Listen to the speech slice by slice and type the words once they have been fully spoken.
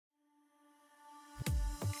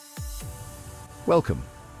Welcome.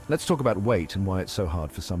 Let's talk about weight and why it's so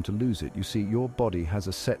hard for some to lose it. You see, your body has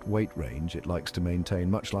a set weight range it likes to maintain,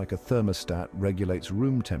 much like a thermostat regulates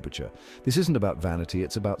room temperature. This isn't about vanity,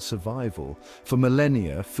 it's about survival. For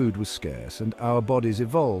millennia, food was scarce, and our bodies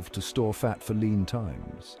evolved to store fat for lean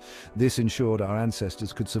times. This ensured our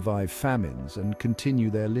ancestors could survive famines and continue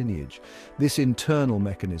their lineage. This internal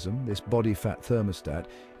mechanism, this body fat thermostat,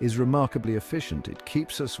 is remarkably efficient. It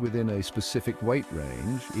keeps us within a specific weight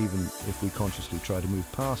range, even if we consciously try to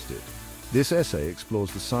move past it. This essay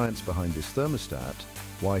explores the science behind this thermostat,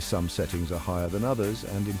 why some settings are higher than others,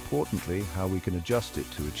 and importantly, how we can adjust it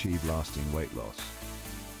to achieve lasting weight loss.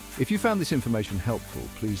 If you found this information helpful,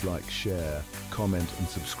 please like, share, comment, and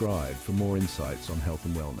subscribe for more insights on health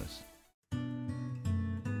and wellness.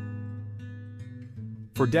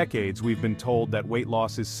 For decades, we've been told that weight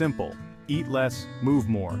loss is simple: eat less, move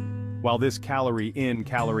more. While this calorie in,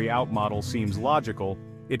 calorie out model seems logical,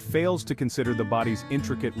 it fails to consider the body's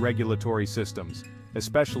intricate regulatory systems,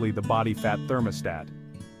 especially the body fat thermostat.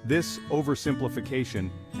 This oversimplification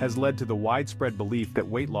has led to the widespread belief that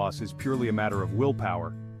weight loss is purely a matter of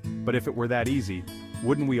willpower. But if it were that easy,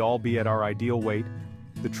 wouldn't we all be at our ideal weight?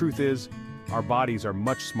 The truth is, our bodies are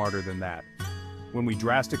much smarter than that. When we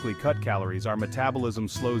drastically cut calories, our metabolism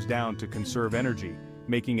slows down to conserve energy,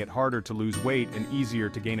 making it harder to lose weight and easier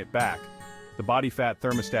to gain it back. The body fat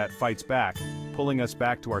thermostat fights back, pulling us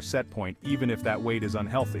back to our set point even if that weight is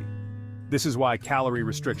unhealthy. This is why calorie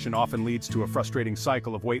restriction often leads to a frustrating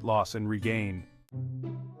cycle of weight loss and regain.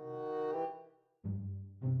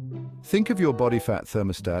 Think of your body fat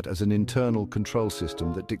thermostat as an internal control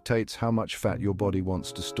system that dictates how much fat your body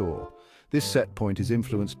wants to store. This set point is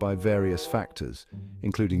influenced by various factors,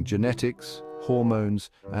 including genetics, hormones,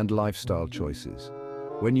 and lifestyle choices.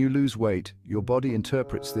 When you lose weight, your body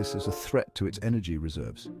interprets this as a threat to its energy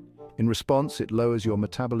reserves. In response, it lowers your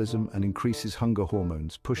metabolism and increases hunger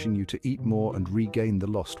hormones, pushing you to eat more and regain the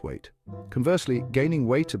lost weight. Conversely, gaining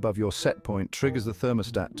weight above your set point triggers the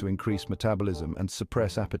thermostat to increase metabolism and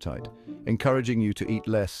suppress appetite, encouraging you to eat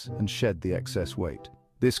less and shed the excess weight.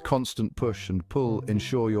 This constant push and pull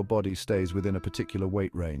ensure your body stays within a particular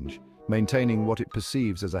weight range, maintaining what it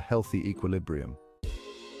perceives as a healthy equilibrium.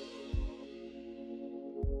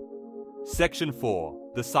 Section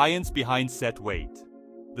 4. The science behind set weight.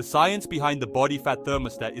 The science behind the body fat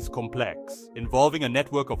thermostat is complex, involving a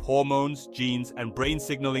network of hormones, genes, and brain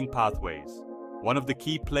signaling pathways. One of the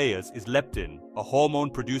key players is leptin, a hormone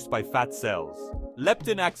produced by fat cells.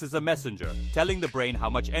 Leptin acts as a messenger, telling the brain how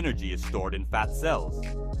much energy is stored in fat cells.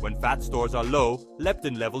 When fat stores are low,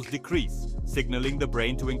 leptin levels decrease, signaling the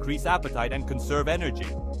brain to increase appetite and conserve energy.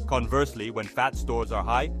 Conversely, when fat stores are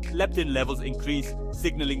high, leptin levels increase,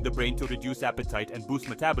 signaling the brain to reduce appetite and boost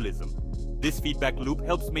metabolism. This feedback loop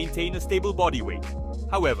helps maintain a stable body weight.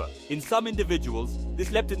 However, in some individuals, this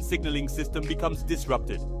leptin signaling system becomes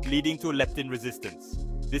disrupted, leading to leptin resistance.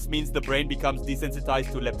 This means the brain becomes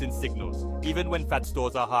desensitized to leptin signals, even when fat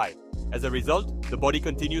stores are high. As a result, the body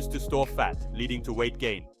continues to store fat, leading to weight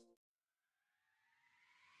gain.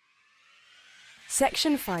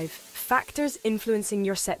 Section 5. Factors influencing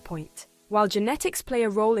your set point. While genetics play a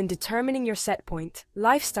role in determining your set point,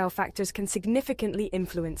 lifestyle factors can significantly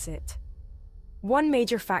influence it. One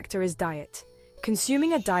major factor is diet.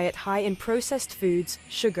 Consuming a diet high in processed foods,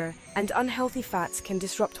 sugar, and unhealthy fats can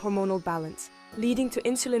disrupt hormonal balance, leading to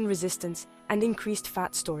insulin resistance and increased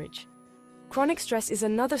fat storage. Chronic stress is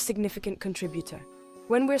another significant contributor.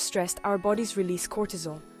 When we're stressed, our bodies release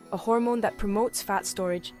cortisol, a hormone that promotes fat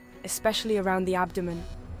storage, especially around the abdomen.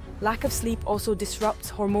 Lack of sleep also disrupts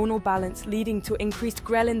hormonal balance, leading to increased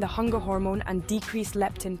ghrelin, the hunger hormone, and decreased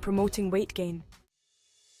leptin, promoting weight gain.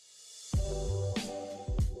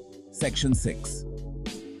 Section 6.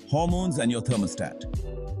 Hormones and your thermostat.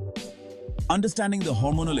 Understanding the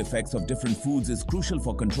hormonal effects of different foods is crucial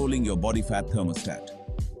for controlling your body fat thermostat.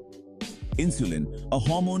 Insulin, a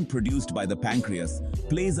hormone produced by the pancreas,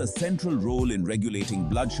 plays a central role in regulating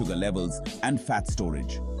blood sugar levels and fat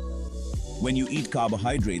storage. When you eat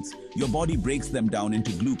carbohydrates, your body breaks them down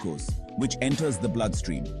into glucose, which enters the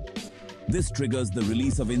bloodstream. This triggers the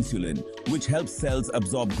release of insulin, which helps cells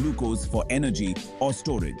absorb glucose for energy or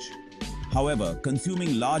storage. However,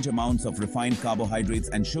 consuming large amounts of refined carbohydrates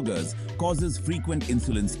and sugars causes frequent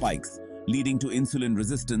insulin spikes, leading to insulin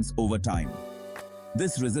resistance over time.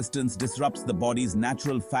 This resistance disrupts the body's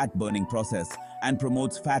natural fat-burning process and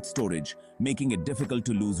promotes fat storage, making it difficult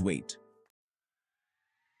to lose weight.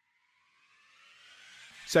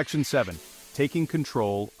 Section 7. Taking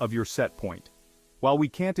control of your set point. While we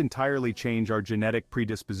can't entirely change our genetic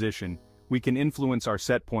predisposition, we can influence our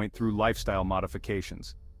set point through lifestyle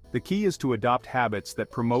modifications. The key is to adopt habits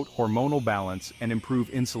that promote hormonal balance and improve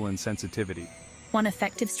insulin sensitivity. One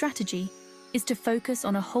effective strategy is to focus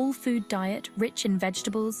on a whole food diet rich in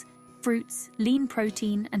vegetables, fruits, lean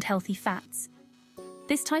protein, and healthy fats.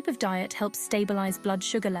 This type of diet helps stabilize blood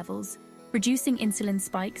sugar levels, reducing insulin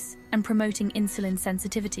spikes and promoting insulin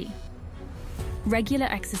sensitivity. Regular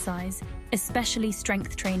exercise, especially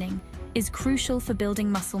strength training, is crucial for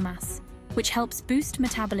building muscle mass, which helps boost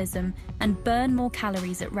metabolism and burn more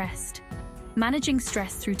calories at rest. Managing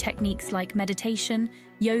stress through techniques like meditation,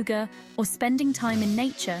 yoga, or spending time in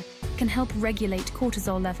nature can help regulate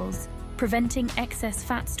cortisol levels, preventing excess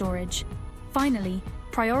fat storage. Finally,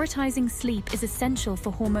 prioritizing sleep is essential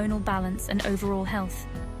for hormonal balance and overall health.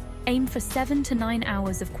 Aim for 7 to 9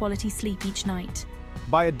 hours of quality sleep each night.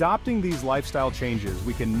 By adopting these lifestyle changes,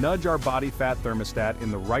 we can nudge our body fat thermostat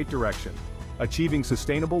in the right direction, achieving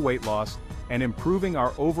sustainable weight loss and improving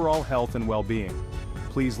our overall health and well-being.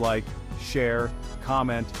 Please like, share,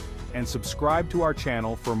 comment, and subscribe to our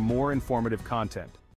channel for more informative content.